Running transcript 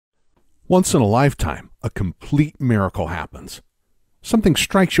Once in a lifetime, a complete miracle happens. Something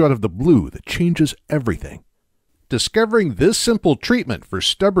strikes you out of the blue that changes everything. Discovering this simple treatment for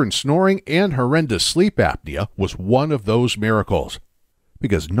stubborn snoring and horrendous sleep apnea was one of those miracles.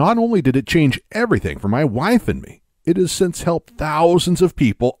 Because not only did it change everything for my wife and me, it has since helped thousands of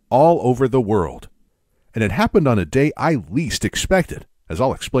people all over the world. And it happened on a day I least expected, as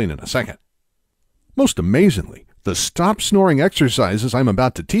I'll explain in a second. Most amazingly, the stop snoring exercises I'm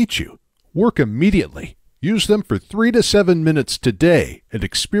about to teach you work immediately. Use them for 3 to 7 minutes today and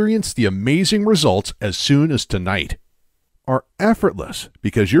experience the amazing results as soon as tonight. Are effortless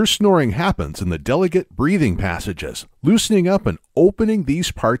because your snoring happens in the delicate breathing passages. Loosening up and opening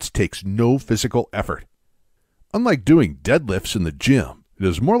these parts takes no physical effort. Unlike doing deadlifts in the gym, it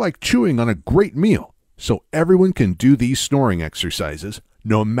is more like chewing on a great meal, so everyone can do these snoring exercises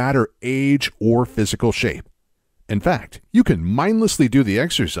no matter age or physical shape. In fact, you can mindlessly do the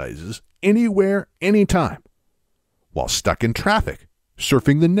exercises anywhere, anytime, while stuck in traffic,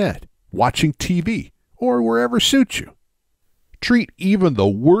 surfing the net, watching TV, or wherever suits you. Treat even the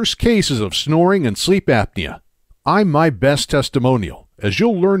worst cases of snoring and sleep apnea. I'm my best testimonial, as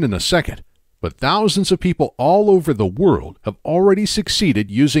you'll learn in a second, but thousands of people all over the world have already succeeded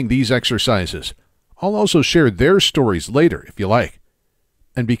using these exercises. I'll also share their stories later if you like.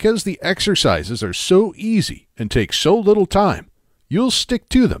 And because the exercises are so easy and take so little time, you'll stick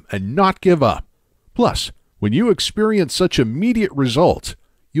to them and not give up. Plus, when you experience such immediate results,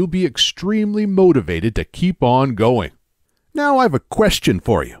 you'll be extremely motivated to keep on going. Now I have a question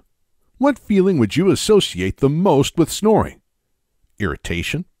for you. What feeling would you associate the most with snoring?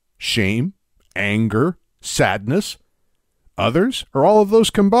 Irritation, shame, anger, sadness? Others, or all of those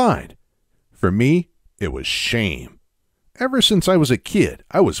combined? For me, it was shame. Ever since I was a kid,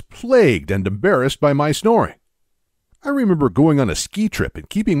 I was plagued and embarrassed by my snoring. I remember going on a ski trip and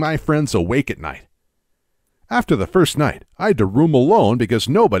keeping my friends awake at night. After the first night, I had to room alone because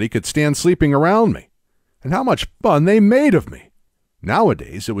nobody could stand sleeping around me. And how much fun they made of me.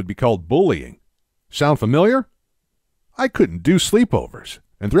 Nowadays, it would be called bullying. Sound familiar? I couldn't do sleepovers,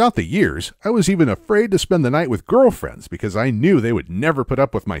 and throughout the years, I was even afraid to spend the night with girlfriends because I knew they would never put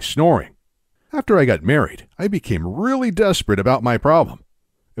up with my snoring. After I got married, I became really desperate about my problem.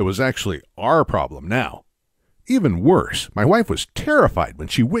 It was actually our problem now. Even worse, my wife was terrified when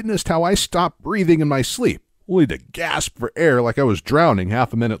she witnessed how I stopped breathing in my sleep, only to gasp for air like I was drowning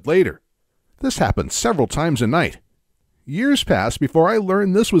half a minute later. This happened several times a night. Years passed before I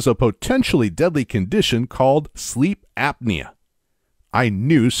learned this was a potentially deadly condition called sleep apnea. I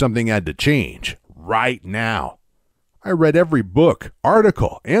knew something had to change, right now. I read every book,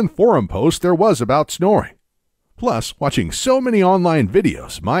 article, and forum post there was about snoring. Plus, watching so many online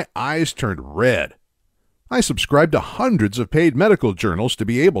videos, my eyes turned red. I subscribed to hundreds of paid medical journals to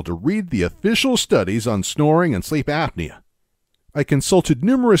be able to read the official studies on snoring and sleep apnea. I consulted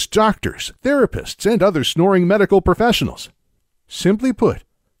numerous doctors, therapists, and other snoring medical professionals. Simply put,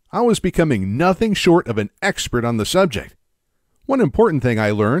 I was becoming nothing short of an expert on the subject. One important thing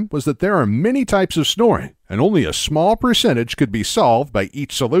I learned was that there are many types of snoring, and only a small percentage could be solved by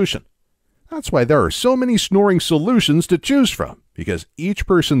each solution. That's why there are so many snoring solutions to choose from, because each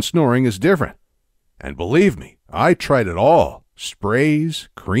person's snoring is different. And believe me, I tried it all. Sprays,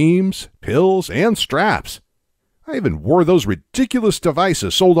 creams, pills, and straps. I even wore those ridiculous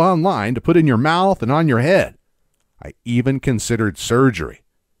devices sold online to put in your mouth and on your head. I even considered surgery.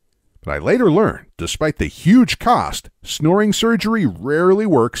 But I later learned, despite the huge cost, snoring surgery rarely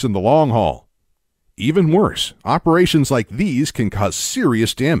works in the long haul. Even worse, operations like these can cause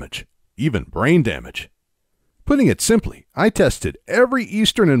serious damage, even brain damage. Putting it simply, I tested every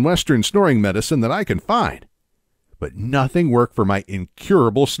Eastern and Western snoring medicine that I can find. But nothing worked for my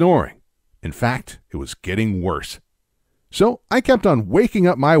incurable snoring. In fact, it was getting worse. So I kept on waking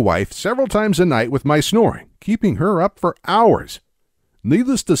up my wife several times a night with my snoring, keeping her up for hours.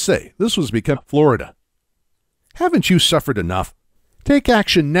 Needless to say, this was becoming Florida. Haven't you suffered enough? Take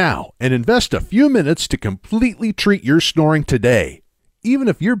action now and invest a few minutes to completely treat your snoring today. Even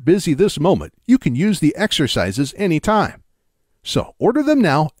if you're busy this moment, you can use the exercises anytime. So order them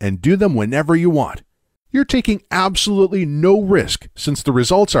now and do them whenever you want. You're taking absolutely no risk since the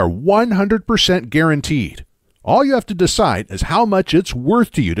results are 100% guaranteed. All you have to decide is how much it's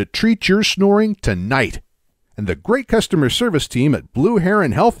worth to you to treat your snoring tonight. And the great customer service team at Blue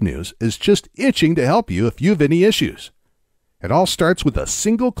Heron Health News is just itching to help you if you have any issues. It all starts with a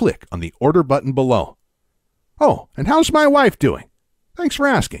single click on the order button below. Oh, and how's my wife doing? Thanks for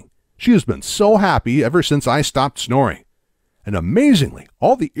asking. She has been so happy ever since I stopped snoring. And amazingly,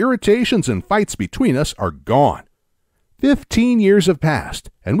 all the irritations and fights between us are gone. 15 years have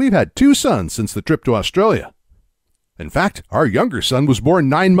passed, and we've had 2 sons since the trip to Australia. In fact, our younger son was born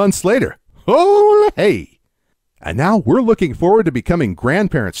 9 months later. Oh, hey! And now we're looking forward to becoming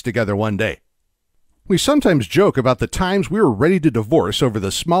grandparents together one day. We sometimes joke about the times we were ready to divorce over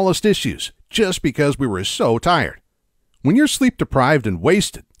the smallest issues, just because we were so tired. When you're sleep deprived and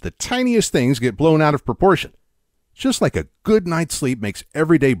wasted, the tiniest things get blown out of proportion. Just like a good night's sleep makes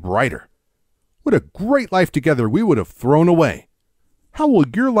every day brighter. What a great life together we would have thrown away. How will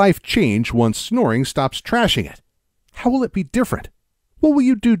your life change once snoring stops trashing it? How will it be different? What will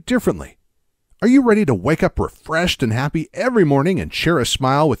you do differently? Are you ready to wake up refreshed and happy every morning and share a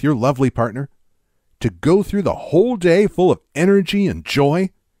smile with your lovely partner? To go through the whole day full of energy and joy?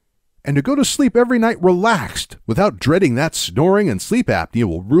 And to go to sleep every night relaxed without dreading that snoring and sleep apnea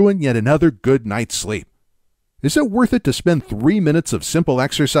will ruin yet another good night's sleep? Is it worth it to spend 3 minutes of simple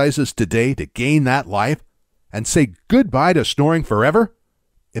exercises today to gain that life and say goodbye to snoring forever?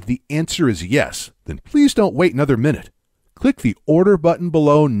 If the answer is yes, then please don't wait another minute. Click the order button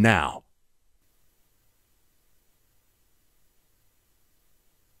below now.